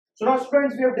So now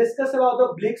students, we have discussed about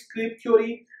the Blitzkrieg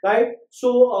theory, right?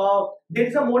 So there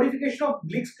is a modification of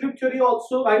Blitzkrieg theory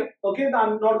also, right? Okay,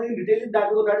 I'm not going to detail in that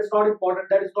because that is not important.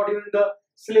 That is not even in the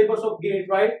syllabus of GATE,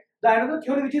 right? The another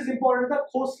theory which is important is the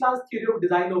Khosla's theory of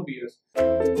design of weirs.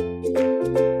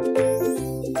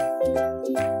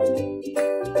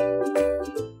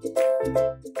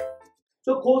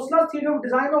 So Khosla's theory of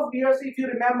design of weirs, if you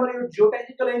remember your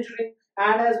geotechnical engineering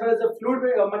and as well as the fluid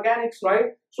mechanics, right?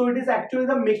 So it is actually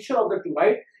the mixture of the two,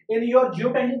 right? In your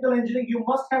geotechnical engineering, you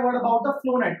must have heard about the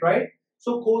flow net, right?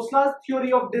 So Khosla's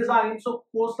theory of design, so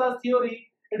Khosla's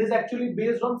theory, it is actually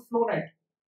based on flow net.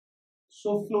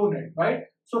 So flow net, right?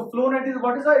 So flow net is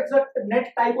what is the exact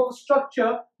net type of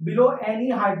structure below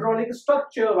any hydraulic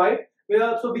structure, right?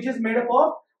 So which is made up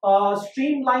of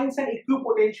streamlines and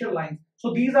equipotential lines.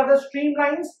 So these are the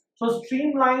streamlines. So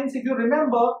streamlines, if you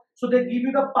remember, so they give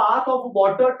you the path of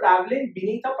water traveling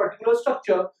beneath a particular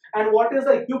structure. And what is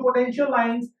the equipotential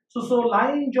lines? So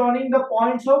line joining the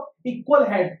points of equal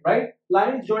head, right?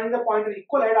 Lines joining the point of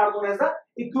equal head are known as the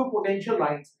equipotential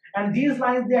lines. And these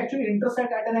lines, they actually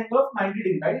intersect at an angle of 90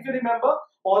 degrees, right? If you remember,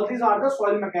 all these are the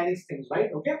soil mechanics things, right?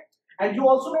 Okay. And you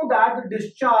also know that the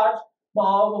discharge,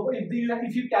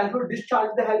 if you calculate discharge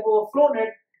with the help of a flow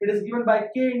net, it is given by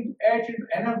K into H into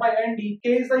NF by ND.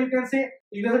 K is the, you can say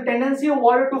tendency of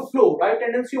water to flow, right?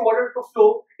 Tendency of water to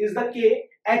flow is the K.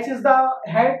 H is the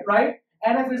head, right?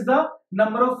 NF is the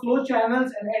number of flow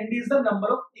channels and ND is the number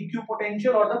of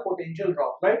equipotential or the potential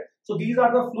drops, right? So these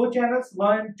are the flow channels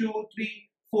 1, 2, 3,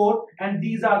 4, and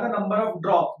these are the number of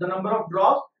drops. The number of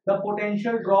drops, the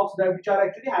potential drops that which are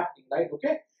actually happening, right?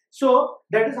 Okay. So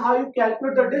that is how you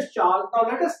calculate the discharge. Now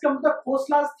let us come to the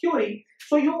Khosla's theory.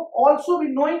 So you also be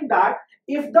knowing that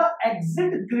if the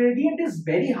exit gradient is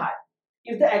very high,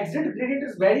 if the exit gradient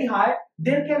is very high,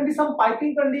 there can be some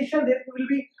piping condition, there will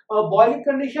be a boiling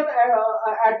condition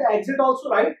at the exit also,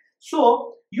 right?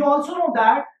 So you also know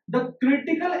that the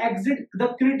critical exit,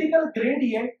 the critical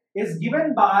gradient is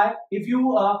given by, if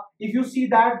you see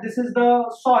that this is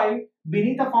the soil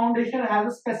beneath the foundation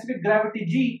has a specific gravity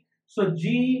G. So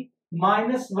G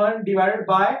minus 1 divided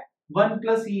by 1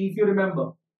 plus E, if you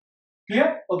remember.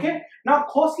 Clear? Okay. Now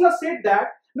Khosla said that.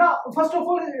 Now first of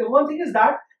all, one thing is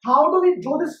that how do we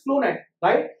draw this flow net,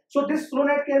 right? So this flow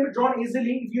net can be drawn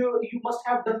easily. If you must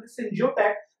have done this in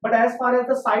geotech, but as far as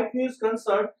the site view is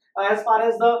concerned, as far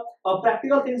as the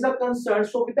practical things are concerned,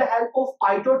 so with the help of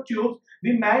pitot tubes,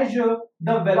 we measure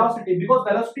the velocity, because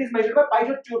velocity is measured by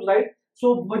pitot tubes, right?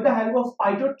 So with the help of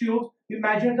pitot tubes, we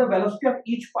measure the velocity of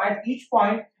each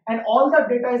point, and all the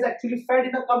data is actually fed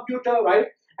in a computer, right?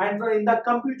 And in the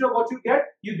computer, what you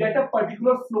get a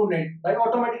particular flow net, right?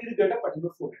 Automatically you get a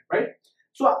particular flow net, right?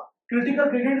 So critical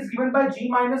gradient is given by G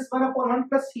minus 1 upon 1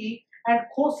 plus E, and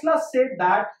Khosla said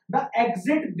that the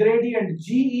exit gradient,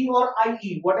 GE or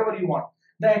IE, whatever you want,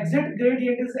 the exit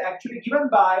gradient is actually given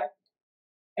by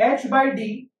H by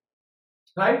D,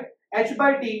 right? H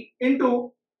by D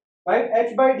into, right?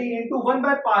 H by D into 1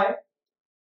 by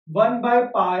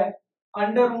pi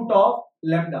under root of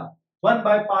lambda. 1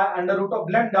 by pi under root of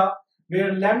lambda,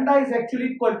 where lambda is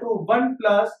actually equal to 1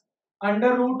 plus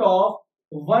under root of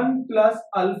 1 plus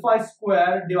alpha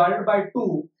square divided by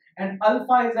 2, and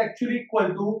alpha is actually equal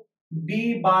to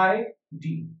B by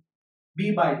D.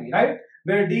 B by D, right?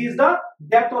 Where D is the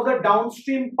depth of the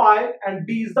downstream pipe and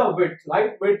D is the width,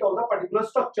 right? Width of the particular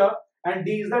structure, and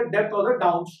D is the depth of the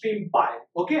downstream pipe.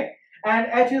 Okay. And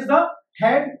H is the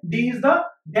head, D is the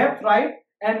depth, right?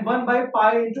 And 1 by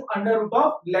pi into under root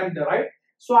of lambda, right?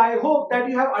 So I hope that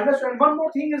you have understood. And one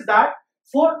more thing is that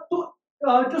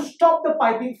to stop the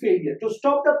piping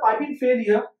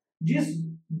failure, this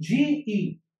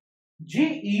GE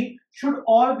should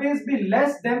always be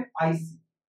less than IC.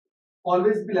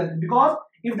 Always be less, because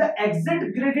if the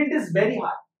exit gradient is very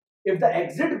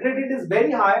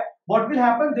high, what will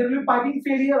happen? There will be piping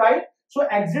failure, right? So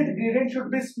exit gradient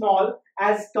should be small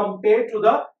as compared to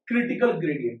the critical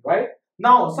gradient, right?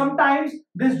 Now sometimes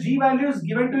this G value is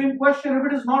given to you in question. If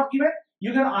it is not given,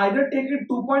 you can either take it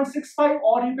 2.65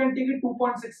 or you can take it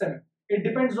 2.67. It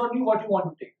depends on you what you want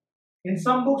to take. In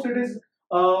some books it is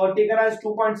taken as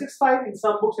 2.65. In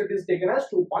some books it is taken as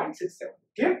 2.67.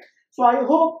 Okay. So I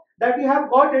hope that you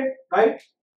have got it, right?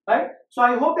 So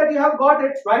I hope that you have got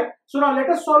it, right? So now let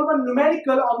us solve a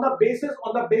numerical on the basis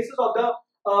of the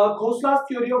Khosla's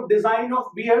theory of design of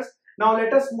weirs. Now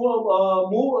let us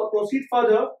proceed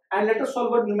further and let us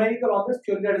solve a numerical on this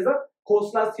theory, that is the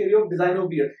Khosla's theory of design of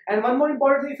weirs. And one more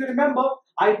important thing, if you remember,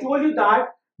 I told you that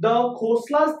the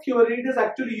Khosla's theory is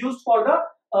actually used for the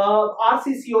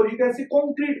RCC, or you can say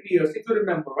concrete weirs, if you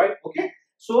remember, right? Okay.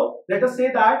 So let us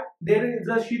say that there is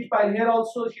a sheet pile here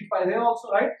also, sheet pile here also,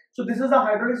 right? So this is the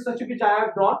hydraulic structure which I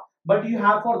have drawn, but you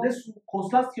have for this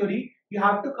Khosla's theory, you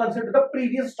have to consider the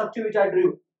previous structure which I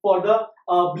drew for the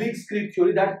Bleek's creep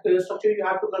theory. That structure you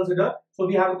have to consider. So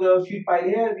we have the sheet pile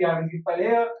here, we have a sheet pile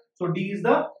here. So D is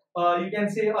the you can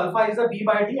say alpha is the B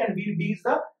by D, and B is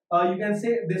the you can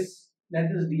say this, that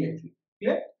is D actually.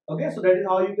 Clear? Okay, so that is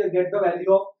how you can get the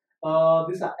value of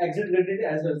this exit gradient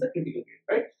as well as the critical gradient,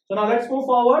 right? So now let's move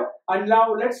forward and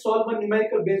now let's solve a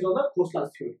numerical based on the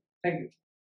Khosla's theory. Thank you.